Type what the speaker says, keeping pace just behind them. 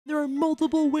are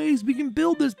multiple ways we can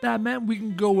build this Batman. We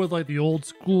can go with like the old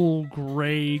school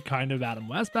gray kind of Adam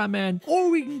West Batman, or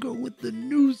we can go with the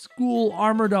new school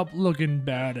armored up looking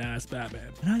badass Batman.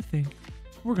 And I think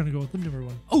we're gonna go with the newer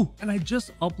one. Oh, and I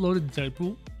just uploaded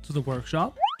Deadpool to the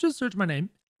workshop. Just search my name.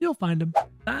 You'll find him.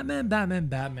 Batman, Batman,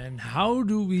 Batman. How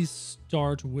do we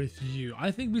start with you?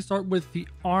 I think we start with the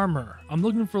armor. I'm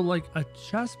looking for like a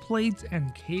chest plate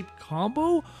and cape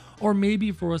combo, or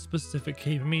maybe for a specific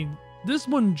cape. I mean, this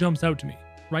one jumps out to me,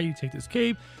 right? You take this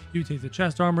cape, you take the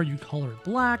chest armor, you color it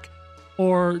black,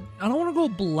 or I don't want to go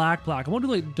black. I want to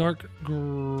do like dark gray.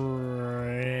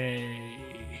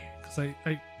 Cause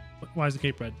why is the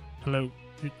cape red? Hello,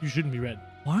 you shouldn't be red.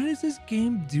 Why does this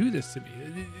game do this to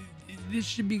me? This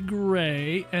should be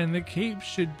gray and the cape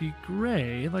should be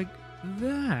gray like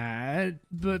that,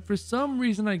 but for some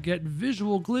reason I get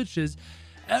visual glitches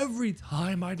every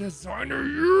time I design a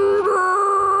unit.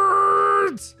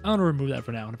 I'm gonna remove that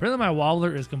for now. And apparently my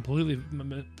Wobbler is completely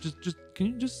can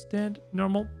you just stand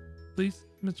normal, please,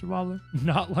 Mr. Wobbler?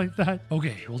 Not like that.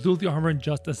 Okay, we'll do the armor in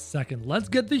just a second. Let's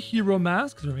get the hero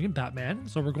mask because we're making Batman.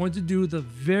 So we're going to do the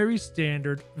very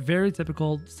standard, very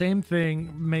typical, same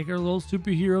thing. Make our little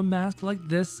superhero mask like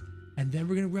this. And then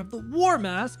we're going to grab the war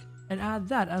mask and add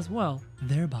that as well,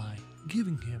 thereby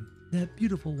giving him that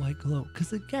beautiful white glow.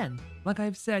 Because again, like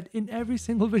I've said in every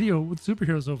single video with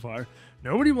superheroes so far,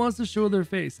 nobody wants to show their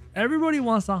face. Everybody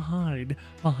wants to hide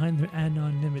behind their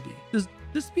anonymity. Does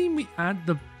this mean we add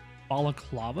the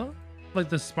balaclava? Like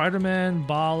the Spider-Man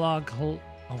balaclava.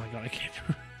 Oh my god, I can't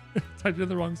type in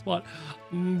the wrong spot.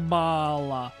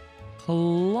 Balaclava.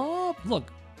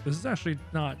 Look, this is actually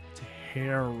not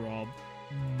terrible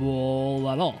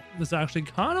at all. This is actually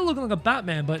kind of looking like a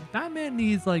Batman, but Batman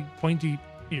needs like pointy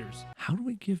ears. How do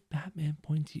we give Batman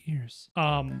pointy ears?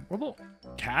 What about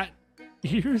cat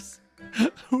ears?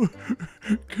 Could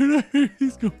I hear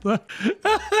these go black?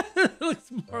 It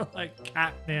looks more like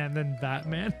Catman than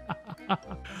Batman.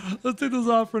 Let's take this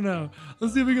off for now.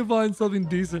 Let's see if we can find something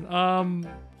decent.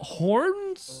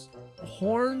 Horns?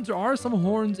 There are some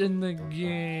horns in the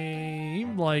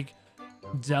game, like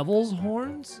devil's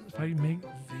horns. If I make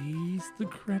these the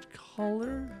correct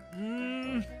color,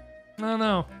 I don't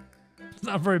know. It's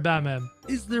not very Batman.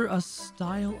 Is there a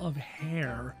style of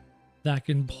hair that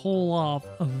can pull off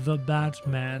the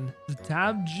Batman? The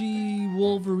Tab G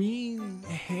Wolverine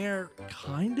hair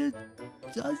kinda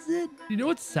does it. You know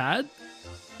what's sad?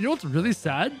 You know what's really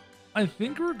sad? I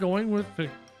think we're going with the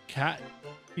cat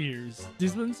ears.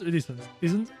 These ones or these ones?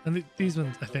 These ones and these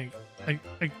ones, I think.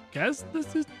 I guess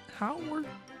this is how we're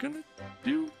gonna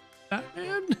do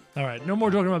Batman. All right, no more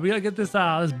joking about it. We gotta get this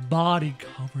body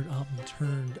covered up and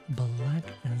turned black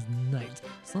as night.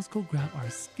 So let's go grab our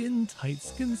skin-tight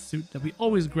skin suit that we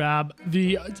always grab,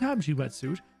 the Tab G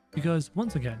wetsuit, because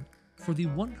once again, for the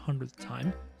 100th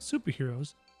time,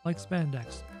 superheroes like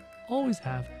spandex. Always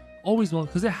have, always will,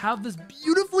 because they have this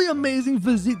beautifully amazing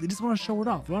physique. They just want to show it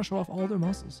off. They want to show off all their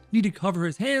muscles. Need to cover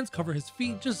his hands, cover his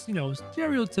feet, just, you know,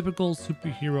 stereotypical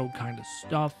superhero kind of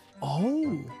stuff.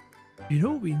 Oh, you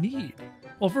know what we need?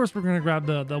 Well, first we're gonna grab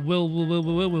the will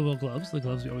gloves, the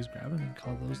gloves we always grab, and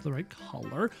color those the right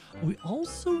color. We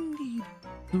also need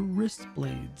the wrist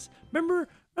blades. Remember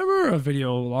a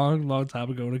video a long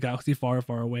time ago in a galaxy far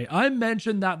away, I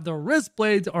mentioned that the wrist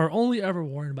blades are only ever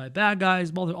worn by bad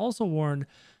guys, while they're also worn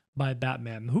by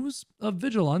Batman, who's a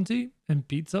vigilante and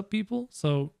beats up people.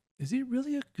 So is he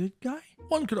really a good guy?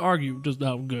 One could argue just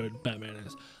how good Batman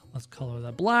is. Let's color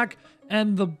that black,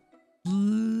 and the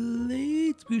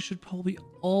blades we should probably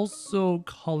also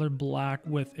color black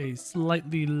with a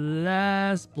slightly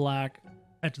less black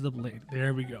edge of the blade.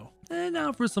 There we go. And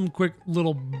now for some quick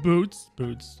little boots.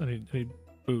 I need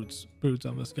boots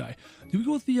on this guy. Did we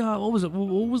go with the what was it?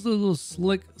 What was the little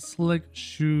slick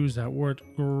shoes that worked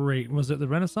great? Was it the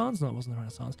Renaissance? No, it wasn't the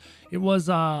Renaissance. It was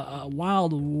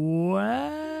Wild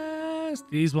West.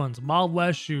 These ones, Wild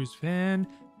West shoes,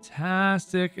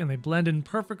 fantastic, and they blend in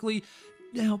perfectly.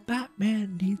 Now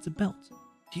Batman needs a belt.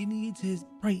 He needs his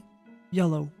bright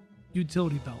yellow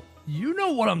utility belt. You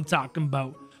know what I'm talking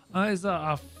about. It's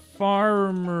a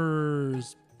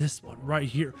farmer's, this one right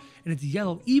here, and it's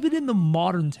yellow. Even in the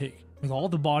modern take with all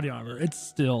the body armor, it's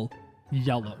still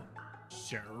yellow.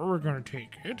 So we're gonna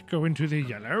take it, go into the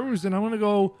yellows, and I'm gonna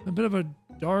go a bit of a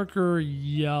darker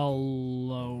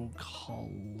yellow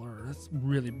color. That's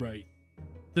really bright.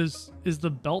 This is the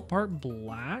belt part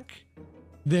black.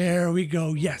 There we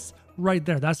go. Yes, right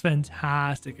there. That's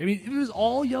fantastic. I mean, if it was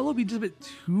all yellow, it'd be just a bit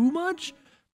too much,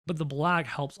 but the black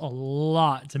helps a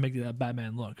lot to make that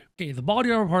Batman look. Okay, the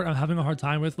body armor part I'm having a hard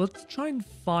time with. Let's try and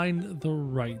find the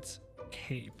right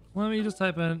cape. Let me just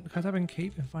type in, can I type in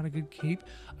cape and find a good cape?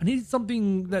 I need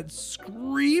something that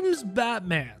screams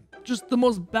Batman. Just the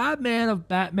most Batman of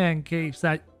Batman capes. Is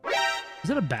that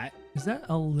a bat? Is that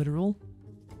a literal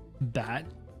bat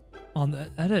on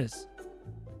that? That is.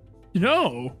 We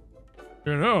take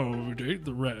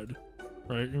the red,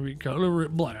 right? And we color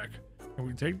it black. And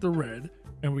we take the red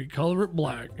and we color it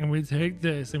black. And we take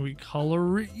this and we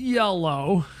color it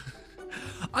yellow.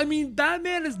 I mean,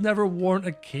 Batman has never worn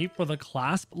a cape with a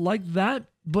clasp like that,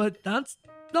 but that's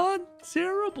not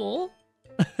terrible.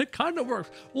 It kind of works.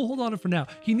 We'll hold on to it for now.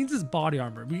 He needs his body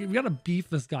armor. We got to beef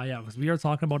this guy out because we are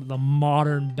talking about the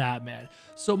modern Batman.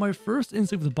 So my first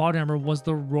instinct with the body armor was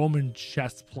the Roman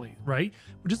chest plate, right?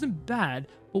 Which isn't bad,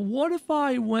 but what if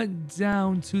I went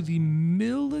down to the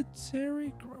military?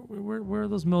 Where are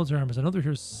those military armors? I know they're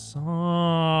here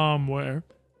somewhere.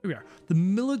 Here we are. The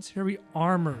military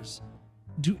armors.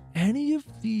 Do any of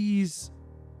these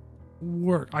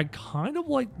work? I kind of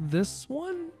like this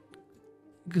one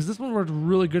because this one worked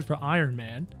really good for Iron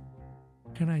Man.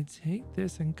 Can I take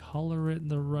this and color it in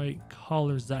the right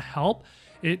colors? Does that help?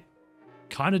 It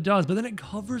kind of does, but then it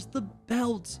covers the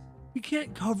belt. We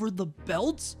can't cover the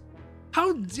belt.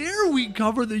 How dare we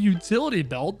cover the utility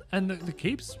belt? And the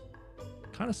cape's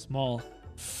kind of small.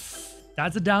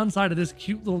 That's a downside of this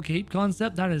cute little cape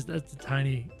concept. That's a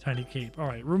tiny cape. All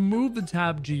right, remove the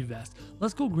Tab G vest.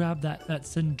 Let's go grab that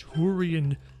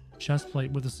Centurion chest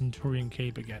plate with a Centurion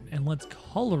cape again, and let's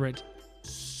color it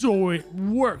so it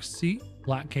works. See,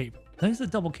 black cape. Then it's a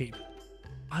double cape.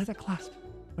 I like that clasp.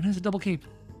 But then it's a double cape.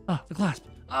 Ah, the clasp.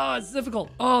 Oh, it's difficult.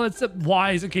 Oh,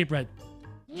 why is it cape red?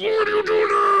 Why do you do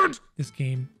that? This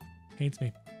game hates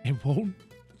me. It won't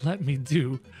let me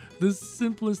do the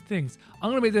simplest things.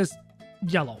 I'm gonna make this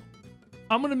yellow.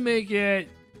 I'm gonna make it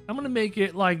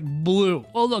like blue.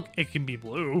 Oh look, it can be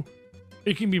blue.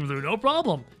 It can be blue, no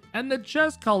problem. And the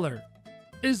chest color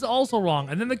is also wrong.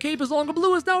 And then the cape is no longer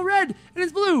blue, it's now red. And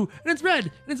it's blue, and it's red,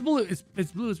 and it's blue.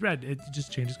 It's blue, it's red. It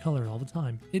just changes color all the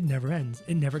time. It never ends.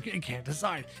 It can't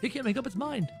decide. It can't make up its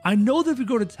mind. I know that if we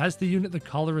go to test the unit, the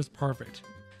color is perfect.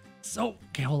 So,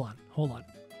 okay, hold on.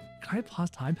 Can I pause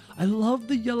time? I love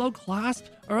the yellow clasp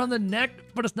around the neck,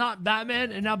 but it's not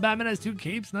Batman, and now Batman has two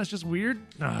capes, and that's just weird.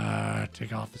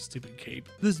 Take off the stupid cape.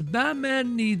 This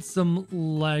Batman needs some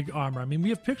leg armor. I mean, we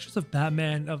have pictures of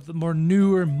Batman, of the more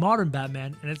newer, modern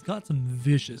Batman, and it's got some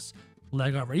vicious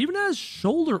leg armor. It even has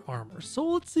shoulder armor. So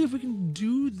let's see if we can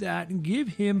do that and give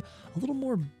him a little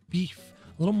more beef,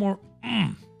 a little more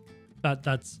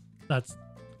That's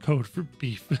code for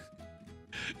beef.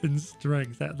 And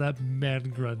strength, that man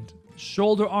grunt.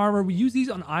 Shoulder armor, we use these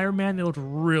on Iron Man. They look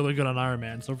really good on Iron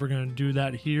Man. So if we're gonna do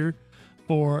that here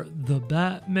for the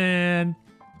Batman,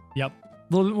 yep,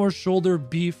 a little bit more shoulder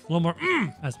beef, a little more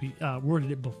as we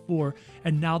worded it before.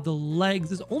 And now the legs,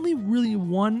 there's only really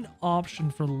one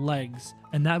option for legs,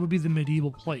 and that would be the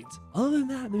medieval plate. Other than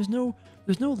that, there's no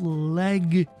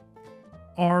leg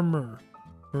armor.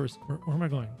 First, where am I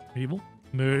going? Medieval?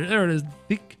 There it is.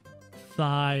 Thick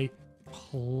thigh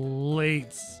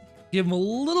plates. Give them a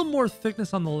little more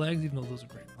thickness on the legs, even though those are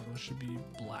great. Oh, those should be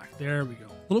black. There we go.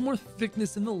 A little more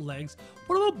thickness in the legs.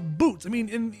 What about boots? I mean,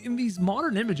 in these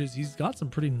modern images, he's got some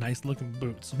pretty nice looking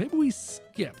boots. So maybe we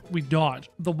dodge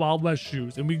the Wild West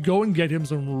shoes and we go and get him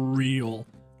some real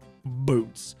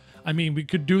boots. I mean, we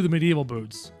could do the medieval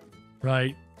boots,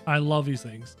 right? I love these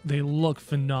things. They look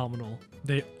phenomenal.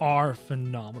 They are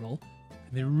phenomenal.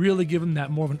 They really give him that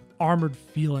more of an armored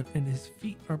feel, and his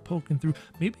feet are poking through.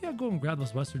 Maybe I'll go and grab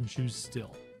those Western shoes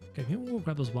still. Okay, maybe we'll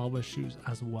grab those Wild West shoes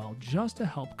as well, just to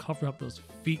help cover up those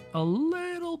feet a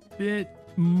little bit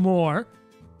more.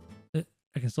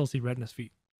 I can still see red in his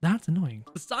feet. That's annoying.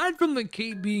 Aside from the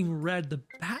cape being red, the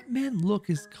Batman look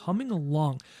is coming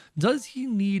along. Does he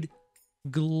need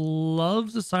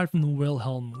gloves aside from the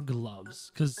Wilhelm gloves?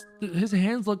 Because his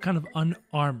hands look kind of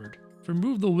unarmored.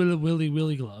 Remove the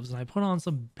willy gloves and I put on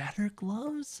some better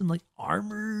gloves, some like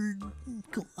armored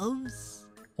gloves.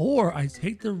 Or I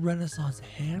take the Renaissance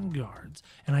handguards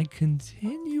and I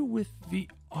continue with the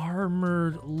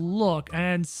armored look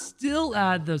and still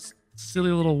add the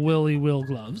silly little willy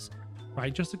gloves,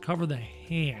 right? Just to cover the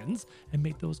hands and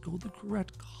make those go the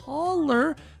correct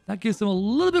color. That gives them a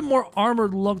little bit more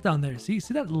armored look down there. See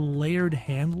that layered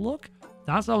hand look?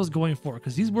 That's what I was going for,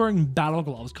 because he's wearing battle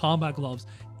gloves, combat gloves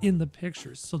in the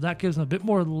pictures. So that gives him a bit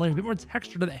more layer, a bit more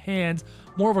texture to the hands,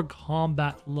 more of a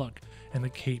combat look. And the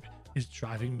cape is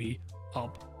driving me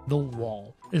up the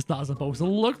wall. It's not supposed to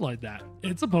look like that.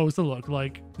 It's supposed to look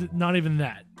like not even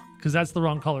that, because that's the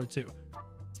wrong color too.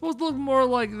 It's supposed to look more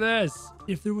like this.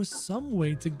 If there was some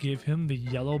way to give him the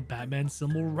yellow Batman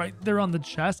symbol right there on the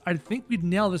chest, I think we'd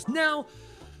nail this. Now,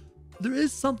 there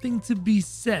is something to be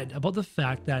said about the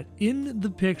fact that in the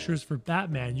pictures for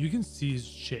Batman, you can see his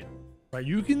chin, right?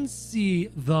 You can see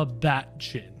the bat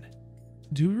chin.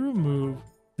 Do we remove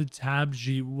the Tab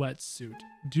G wetsuit?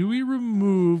 Do we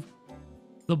remove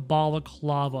the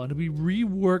balaclava? And do we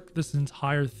rework this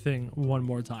entire thing one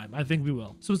more time? I think we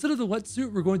will. So instead of the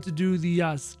wetsuit, we're going to do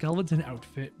the skeleton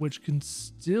outfit, which can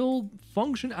still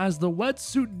function as the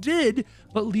wetsuit did,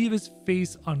 but leave his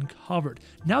face uncovered.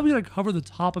 Now we gotta cover the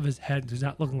top of his head because he's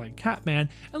not looking like Catman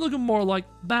and looking more like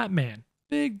Batman.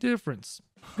 Big difference.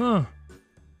 Huh.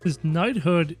 This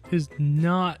knighthood is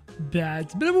not bad.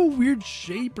 It's a bit of a weird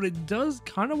shape, but it does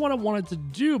kind of what I wanted to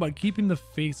do by keeping the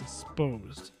face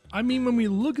exposed. I mean, when we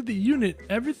look at the unit,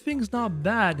 everything's not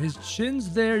bad. His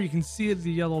chin's there. You can see it,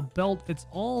 the yellow belt. It's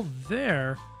all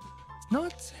there. It's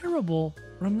not terrible,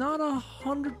 but I'm not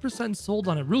 100% sold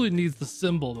on it. Really needs the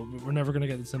symbol, but we're never going to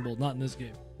get the symbol. Not in this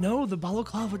game. No, the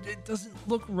balaclava, it doesn't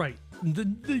look right.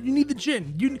 You need the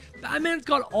chin. Batman's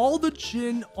got all the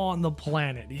chin on the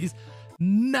planet. He's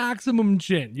maximum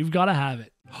chin. You've got to have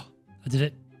it. I did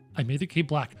it. I made the cape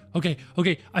black. Okay,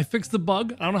 I fixed the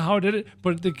bug. I don't know how I did it,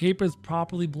 but the cape is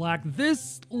properly black.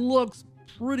 This looks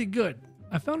pretty good.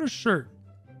 I found a shirt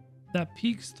that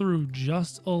peeks through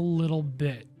just a little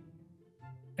bit.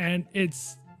 And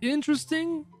it's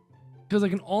interesting because I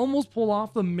can almost pull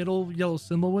off the middle yellow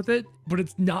symbol with it, but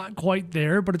it's not quite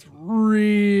there, but it's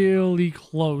really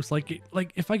close. Like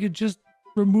if I could just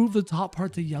remove the top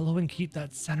part to yellow and keep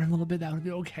that center a little bit, that would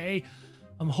be okay.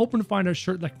 I'm hoping to find a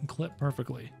shirt that can clip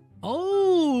perfectly.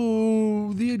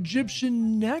 Oh, the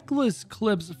Egyptian necklace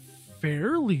clips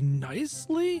fairly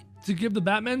nicely to give the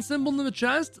Batman symbol in the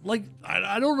chest. Like,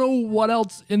 I don't know what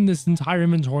else in this entire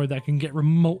inventory that can get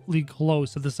remotely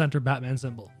close to the center Batman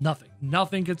symbol.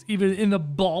 Nothing gets even in the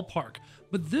ballpark,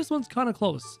 but this one's kind of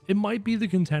close. It might be the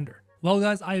contender. Well,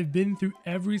 guys, I have been through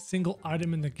every single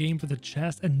item in the game for the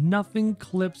chest and nothing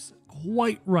clips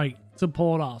quite right to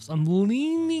pull it off. So I'm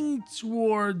leaning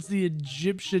towards the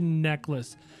Egyptian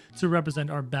necklace to represent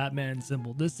our Batman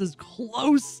symbol. This is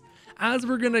close as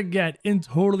we're gonna get in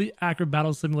Totally Accurate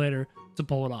Battle Simulator to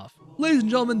pull it off. Ladies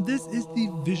and gentlemen, this is the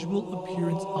visual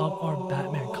appearance of our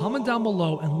Batman. Comment down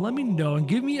below and let me know and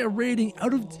give me a rating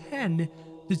out of 10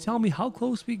 to tell me how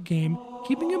close we came,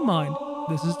 keeping in mind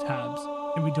this is tabs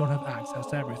and we don't have access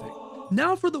to everything.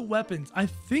 Now for the weapons, I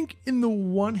think in the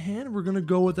one hand, we're gonna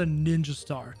go with a ninja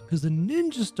star because the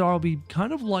ninja star will be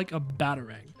kind of like a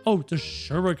batarang. Oh, it's a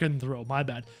shuriken throw, my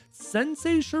bad.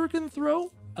 Sensei shuriken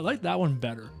throw? I like that one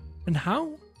better. And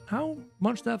how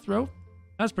much that throw?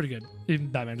 That's pretty good.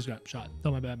 Even Batman just got shot.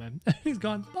 Tell my Batman. He's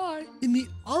gone, bye. In the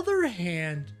other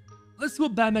hand, let's see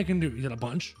what Batman can do. He's got a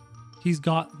bunch. He's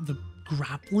got the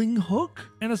grappling hook.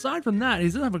 And aside from that, he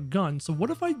doesn't have a gun. So what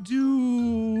if I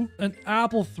do an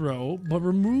apple throw, but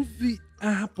remove the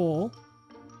apple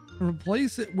and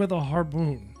replace it with a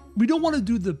harpoon? We don't want to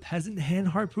do the peasant hand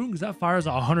harpoon because that fires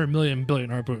 100 million billion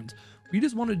harpoons. We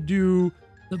just want to do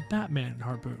the Batman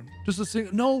harpoon. Just a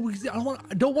single. No,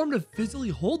 I don't want him to physically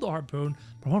hold the harpoon,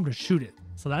 but I want him to shoot it.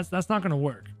 So that's not going to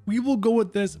work. We will go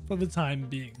with this for the time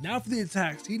being. Now for the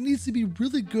attacks, he needs to be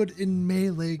really good in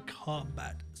melee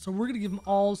combat. So we're going to give him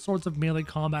all sorts of melee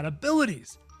combat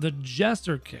abilities. The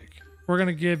Jester kick. We're going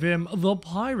to give him the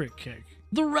Pirate kick.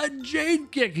 The Red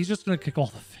Jade kick. He's just going to kick all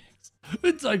the things.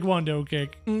 A Taekwondo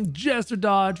kick. Jester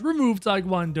dodge. Remove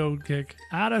Taekwondo kick.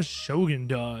 Add a Shogun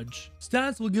dodge.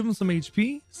 Stats will give him some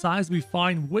HP. Size will be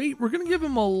fine. Weight, we're going to give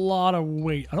him a lot of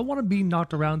weight. I don't want to be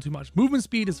knocked around too much. Movement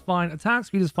speed is fine. Attack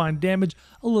speed is fine. Damage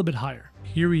a little bit higher.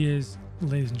 Here he is,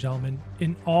 ladies and gentlemen,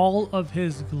 in all of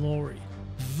his glory.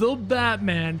 The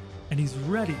Batman, and he's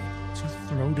ready to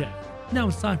throw down. Now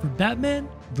it's time for Batman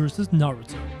versus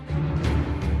Naruto.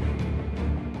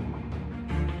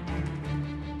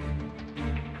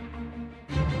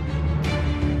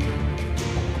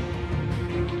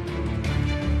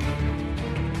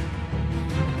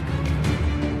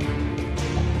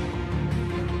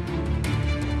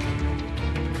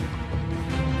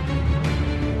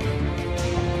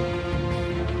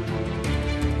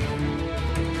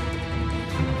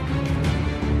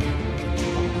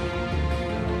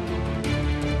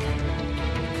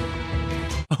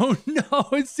 Oh no,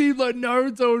 it seemed like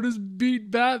Naruto just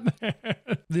beat Batman.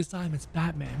 This time it's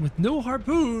Batman with no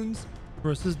harpoons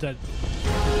versus Deadpool.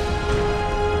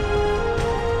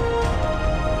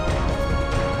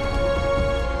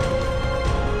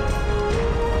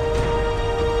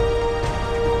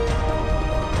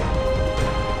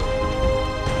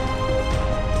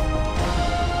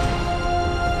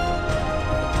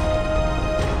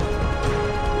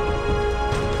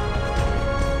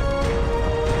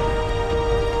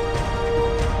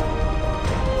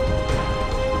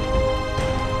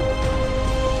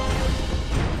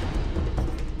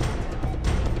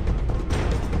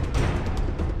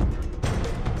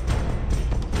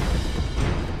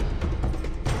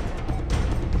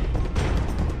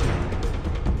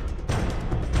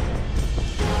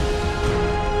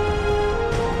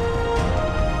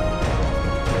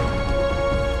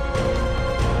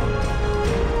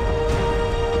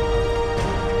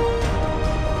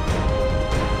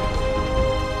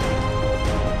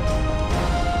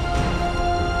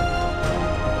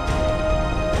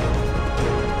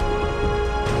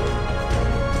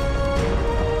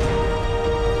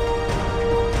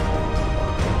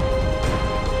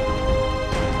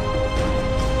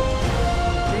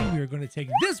 take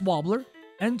this Wobbler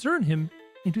and turn him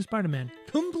into Spider-Man,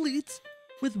 complete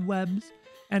with webs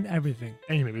and everything.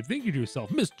 And you may be thinking to yourself,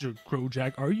 Mr.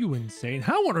 Crowjack, are you insane?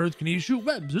 How on earth can he shoot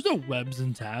webs? There's no webs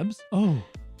and tabs. Oh,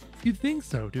 you think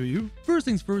so, do you? First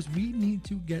things first, we need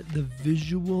to get the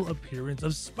visual appearance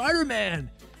of Spider-Man.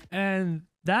 And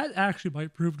that actually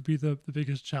might prove to be the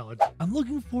biggest challenge. I'm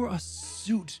looking for a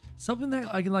suit, something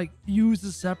that I can like use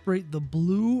to separate the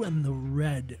blue and the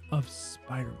red of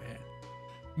Spider-Man.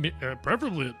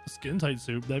 Preferably a skin-tight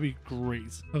suit, that'd be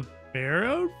great. A fair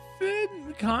outfit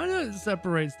kind of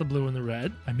separates the blue and the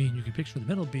red. I mean, you can picture the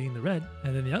middle being the red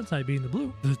and then the outside being the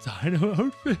blue. The Dino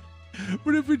outfit.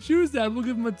 But if we choose that, we'll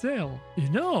give him a tail. You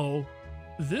know,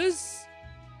 this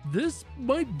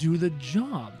might do the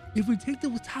job. If we take the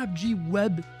Tab G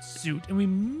web suit and we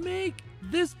make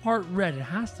this part red, it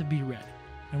has to be red.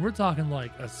 And we're talking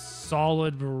like a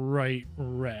solid bright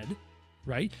red,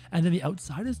 right? And then the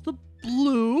outside is the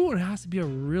blue. It has to be a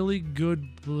really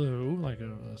good blue, like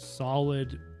a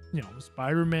solid, you know,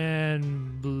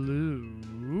 Spider-Man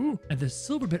blue. And the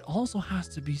silver bit also has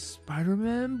to be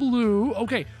Spider-Man blue.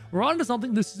 Okay, we're on to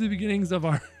something. This is the beginnings of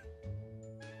our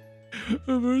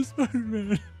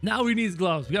Spider-Man. Now we need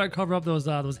gloves. We gotta cover up those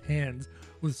hands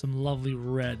with some lovely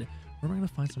red. Where am I gonna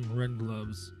find some red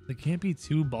gloves? They can't be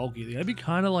too bulky. They gotta be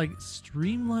kind of like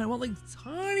streamlined. I want like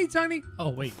tiny. Oh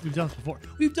wait, we've done this before.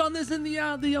 We've done this in the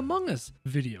Among Us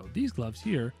video. These gloves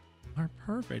here are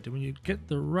perfect. And when you get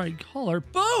the right color,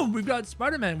 boom, we've got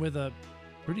Spider-Man with a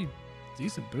pretty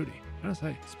decent booty. I gotta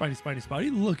say,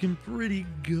 Spidey, looking pretty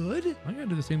good. I gotta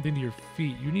do the same thing to your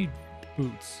feet. You need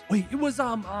boots. Wait, it was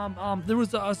there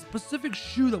was a specific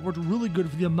shoe that worked really good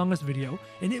for the Among Us video,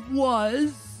 and it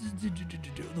was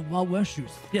the Wild West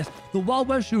shoes. Yes, the Wild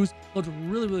West shoes looked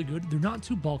really good. They're not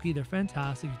too bulky. They're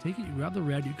fantastic. You take it, you grab the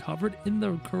red, you cover it in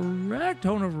the correct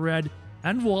tone of red,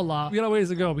 and voila. We got a ways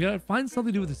to go. We gotta find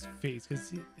something to do with his face,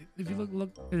 because if you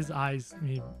look at his eyes, I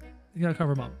mean, you gotta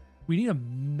cover him up. We need a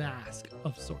mask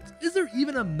of sorts. Is there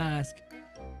even a mask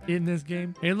in this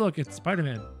game? Hey, look, it's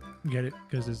Spider-Man. Get it?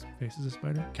 Because his face is a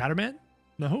spider. Catterman?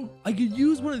 No. I could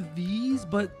use one of these,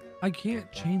 but I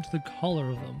can't change the color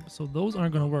of them. So those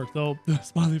aren't going to work, though. The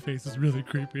smiley face is really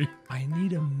creepy. I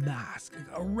need a mask.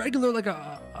 A regular, like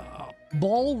a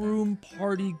ballroom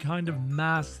party kind of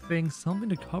mask thing. Something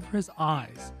to cover his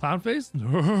eyes. Clown face?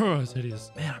 No, it's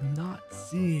hideous. Man, I'm not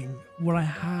seeing what I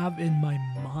have in my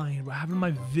mind. What I have in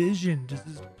my vision. Just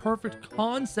this perfect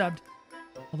concept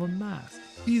of a mask.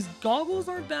 These goggles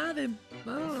aren't bad. I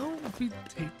don't know, if we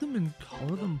take them and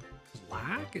color them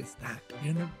black, is that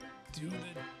gonna do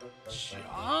the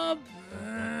job?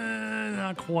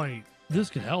 Not quite.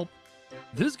 This could help.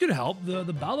 This could help. The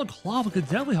balaclava could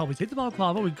definitely help. We take the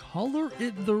balaclava, we color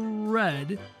it the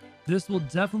red. This will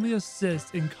definitely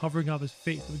assist in covering up his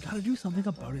face. But we gotta do something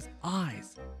about his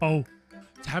eyes. Oh,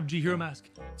 Tab G hero mask.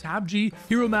 Tab G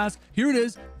hero mask. Here it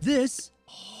is. This.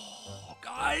 Oh,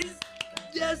 guys.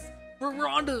 Yes. We're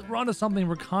onto something.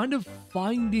 We're kind of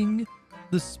finding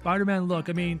the Spider-Man look.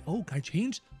 I mean, oh, can I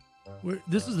change?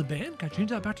 This is the band. Can I change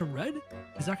that back to red?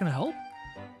 Is that gonna help?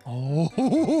 Oh,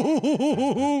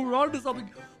 we're onto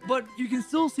something. But you can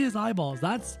still see his eyeballs.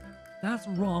 That's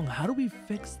wrong. How do we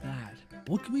fix that?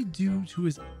 What can we do to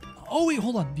his? Oh wait,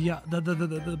 hold on.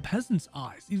 The peasant's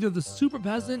eyes. Either the super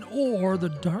peasant or the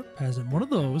dark peasant. One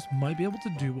of those might be able to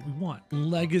do what we want.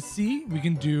 Legacy, we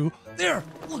can do. There.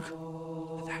 Look.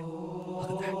 Look at that.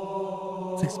 Look at that.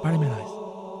 It's like Spider-Man eyes.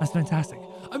 That's fantastic.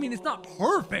 I mean, it's not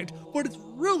perfect, but it's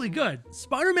really good.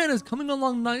 Spider-Man is coming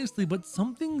along nicely, but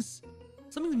something's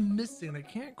missing, and I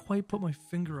can't quite put my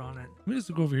finger on it. Let me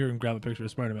just go over here and grab a picture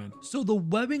of Spider-Man. So the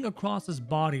webbing across his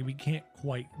body, we can't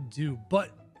quite do,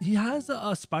 but he has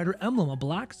a spider emblem, a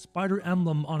black spider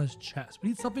emblem on his chest. We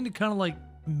need something to kind of like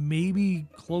maybe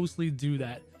closely do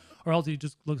that, or else he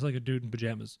just looks like a dude in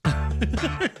pajamas.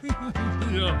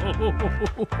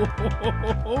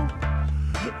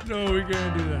 No, we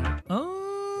can't do that.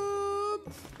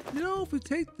 You know, if we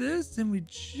take this and we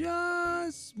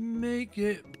just make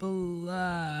it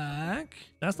black,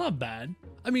 that's not bad.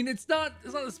 I mean, it's not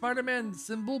a Spider-Man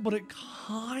symbol, but it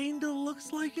kind of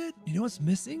looks like it. You know what's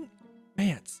missing?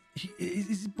 Pants.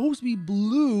 He's supposed to be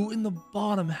blue in the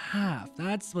bottom half.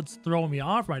 That's what's throwing me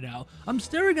off right now. I'm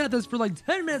staring at this for like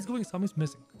 10 minutes going, something's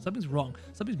missing. Something's wrong.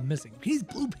 Something's missing. He's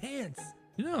blue pants.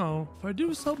 You know, if I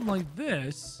do something like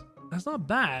this, that's not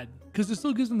bad, because it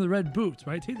still gives him the red boots,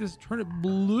 right? Take this, turn it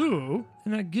blue,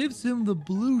 and that gives him the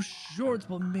blue shorts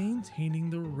while maintaining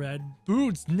the red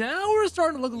boots. Now we're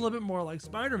starting to look a little bit more like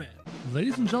Spider-Man.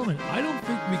 Ladies and gentlemen, I don't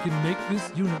think we can make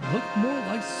this unit look more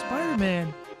like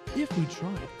Spider-Man if we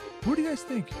tried? What do you guys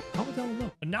think? Comment down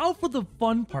below. And now for the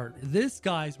fun part. This,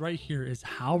 guys, right here is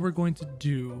how we're going to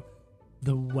do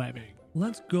the webbing.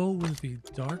 Let's go with the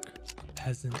Dark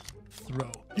Peasant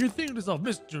throw. You're thinking to yourself,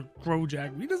 Mr.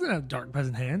 Crowjack, he doesn't have Dark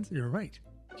Peasant hands. You're right.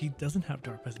 He doesn't have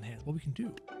Dark Peasant hands. What we can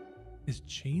do is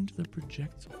change the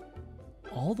projectile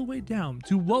all the way down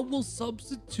to what will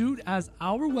substitute as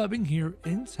our webbing here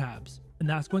in tabs. And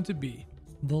that's going to be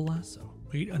the lasso.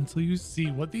 Wait until you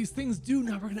see what these things do.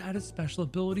 Now we're going to add his special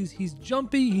abilities. He's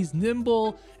jumpy, he's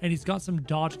nimble, and he's got some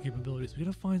dodging capabilities. We're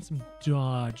going to find some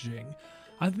dodging.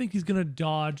 I think he's going to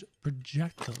dodge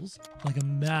projectiles like a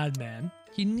madman.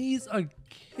 He needs a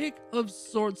kick of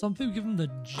sorts. Something we give him the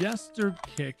Jester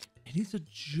kick. He needs to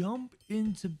jump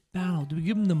into battle. Do we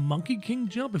give him the Monkey King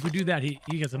jump? If we do that, he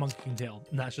gets a Monkey King tail.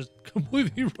 And that's just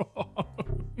completely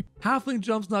wrong. Halfling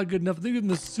jump's not good enough. They give him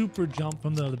the super jump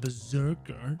from the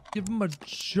Berserker. Give him a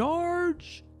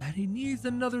charge. And he needs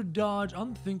another dodge.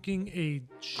 I'm thinking a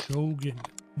Shogun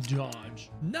dodge.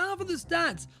 Now for the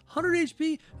stats. 100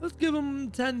 HP. Let's give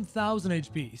him 10,000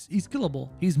 HP. He's killable.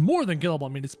 He's more than killable. I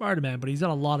mean, it's Spider-Man, but he's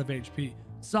got a lot of HP.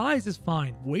 Size is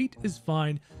fine. Weight is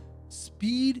fine.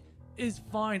 Speed is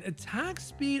fine. Attack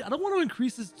speed, I don't want to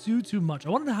increase this too much. I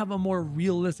wanted to have a more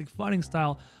realistic fighting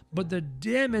style, but the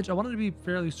damage, I wanted to be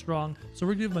fairly strong, so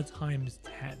we're gonna give him a times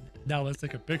 10. Now let's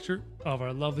take a picture of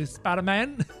our lovely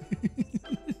Spider-Man.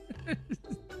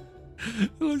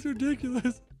 It looks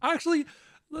ridiculous. Actually,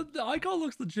 the icon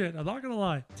looks legit. I'm not gonna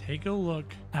lie. Take a look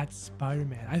at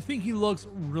Spider-Man. I think he looks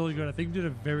really good. I think he did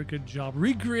a very good job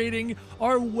recreating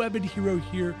our webbed hero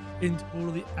here in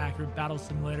totally accurate battle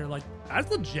simulator. Like, that's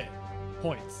legit.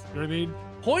 Points. You know what I mean?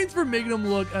 Points for making him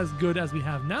look as good as we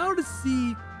have. Now to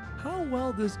see how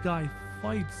well this guy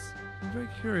fights. I'm very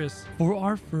curious. For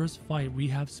our first fight, we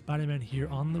have Spider-Man here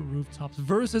on the rooftops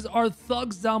versus our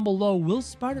thugs down below. Will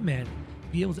Spider-Man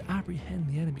be able to apprehend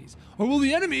the enemies? Or will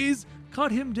the enemies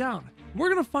cut him down? We're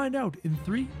going to find out in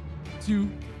 3, 2,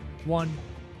 1,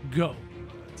 go.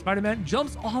 Spider-Man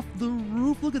jumps off the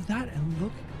roof. Look at that. And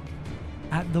look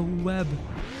at the web.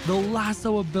 The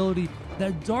lasso ability.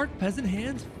 That Dark Peasant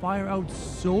hands fire out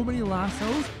so many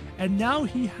lassos. And now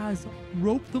he has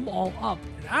roped them all up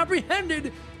and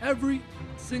apprehended every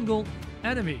single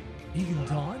enemy. He can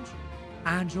dodge.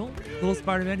 Agile. Little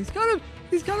Spider-Man. He's kind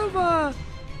of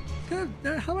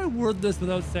how do I word this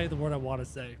without saying the word I want to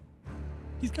say?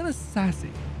 He's kind of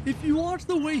sassy. If you watch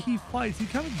the way he fights, he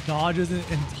kind of dodges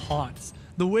and taunts.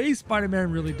 The way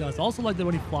Spider-Man really does. Also like that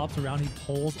when he flops around, he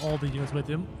pulls all the units with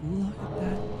him. Look at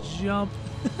that jump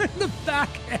in the back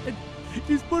end.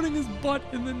 He's putting his butt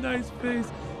in the nice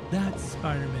face. That's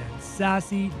Spider-Man.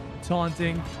 Sassy,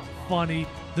 taunting, funny.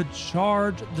 The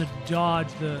charge, the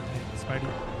dodge, hey,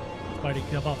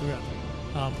 Spidey, jump off the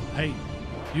ground. Hey,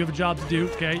 you have a job to do,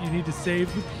 okay? You need to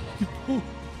save the people.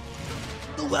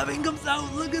 The webbing comes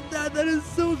out. Look at that. That is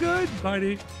so good.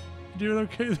 Spidey, you're doing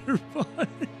okay there, bud.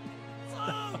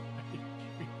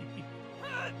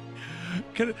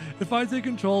 If I take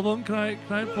control of him, can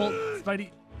I pull Spidey?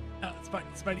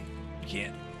 Spidey, you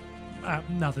can't.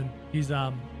 Nothing. He's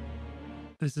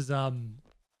this is a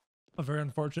very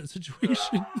unfortunate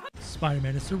situation.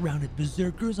 Spider-Man is surrounded.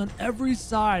 Berserkers on every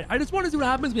side. I just want to see what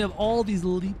happens. We have all these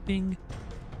leaping,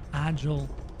 agile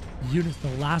units. The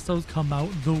lassos come out.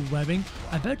 The webbing.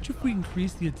 I bet you if we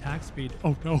increase the attack speed.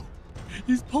 Oh no,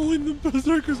 he's pulling the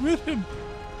berserkers with him.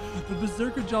 The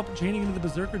berserker jump, chaining into the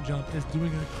berserker jump, is doing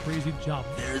a crazy job.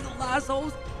 There's the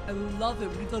lassos. I love it.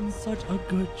 We've done such a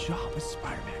good job with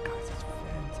Spider-Man, guys. It's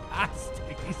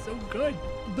fantastic. He's so good.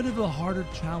 A bit of a harder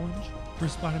challenge for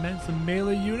Spider-Man. Some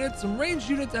melee units, some ranged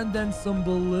units, and then some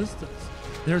ballistas.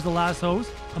 There's the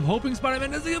lassos. I'm hoping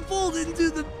Spider-Man doesn't get pulled into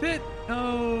the pit.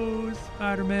 Oh,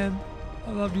 Spider-Man,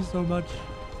 I love you so much.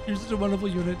 You're such a wonderful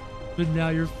unit, but now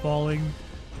you're falling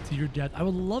to your death. I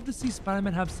would love to see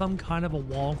Spider-Man have some kind of a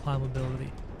wall climb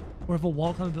ability, or if a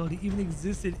wall climb ability even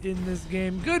existed in this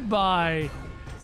game. Goodbye.